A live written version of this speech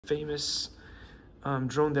famous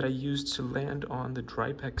drone that I used to land on the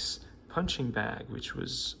Drypex punching bag, which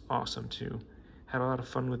was awesome too. Had a lot of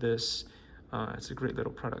fun with this. It's a great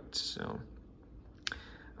little product, so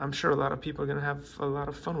I'm sure a lot of people are gonna have a lot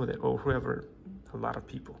of fun with it, or whoever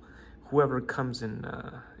comes in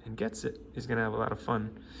and gets it is gonna have a lot of fun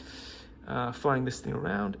flying this thing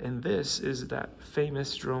around. And this is that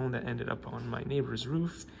famous drone that ended up on my neighbor's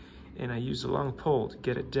roof, and I used a long pole to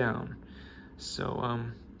get it down. So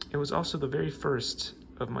it was also the very first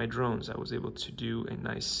of my drones I was able to do a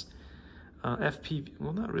nice FPV,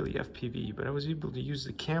 well, not really FPV, but I was able to use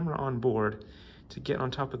the camera on board to get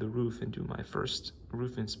on top of the roof and do my first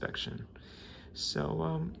roof inspection.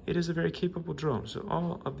 So it is a very capable drone. So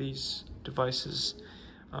all of these devices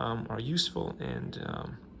are useful, and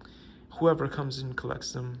whoever comes and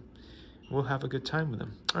collects them will have a good time with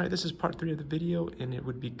them. All right, this is part 3 of the video, and it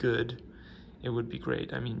would be good. It would be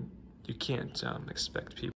great. I mean, you can't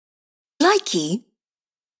expect people. Likey.